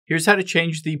Here's how to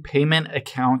change the payment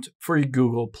account for your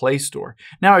Google Play Store.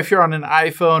 Now, if you're on an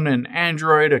iPhone, an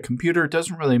Android, a computer, it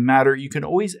doesn't really matter. You can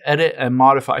always edit and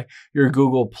modify your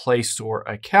Google Play Store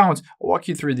account. I'll walk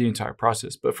you through the entire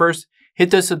process. But first,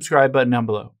 hit the subscribe button down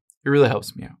below. It really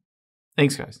helps me out.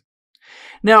 Thanks, guys.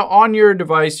 Now, on your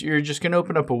device, you're just going to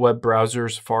open up a web browser,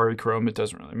 Safari, Chrome. It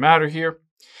doesn't really matter here.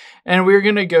 And we're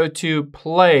going to go to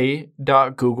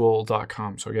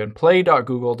play.google.com. So again,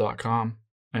 play.google.com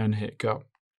and hit go.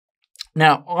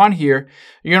 Now on here,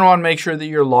 you're going to want to make sure that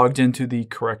you're logged into the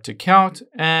correct account.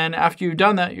 And after you've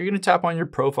done that, you're going to tap on your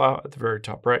profile at the very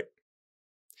top right.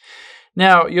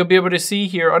 Now you'll be able to see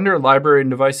here under library and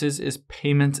devices is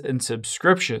payments and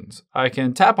subscriptions. I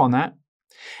can tap on that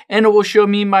and it will show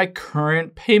me my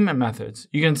current payment methods.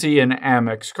 You can see an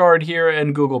Amex card here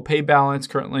and Google Pay balance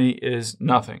currently is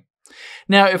nothing.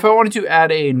 Now, if I wanted to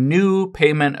add a new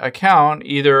payment account,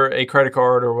 either a credit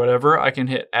card or whatever, I can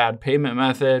hit add payment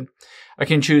method. I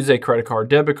can choose a credit card,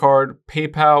 debit card,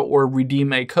 PayPal, or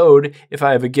redeem a code if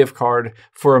I have a gift card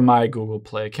for my Google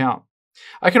Play account.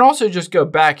 I can also just go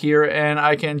back here and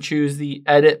I can choose the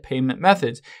edit payment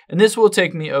methods. And this will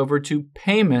take me over to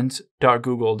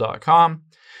payments.google.com.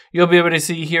 You'll be able to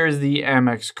see here's the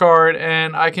Amex card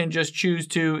and I can just choose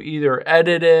to either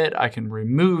edit it, I can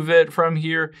remove it from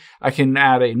here, I can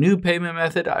add a new payment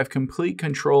method. I have complete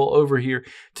control over here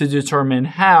to determine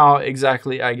how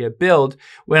exactly I get billed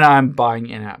when I'm buying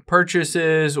in-app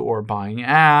purchases or buying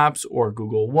apps or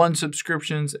Google One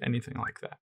subscriptions, anything like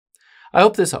that. I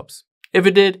hope this helps. If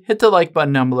it did, hit the like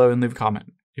button down below and leave a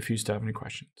comment if you still have any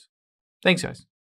questions. Thanks, guys.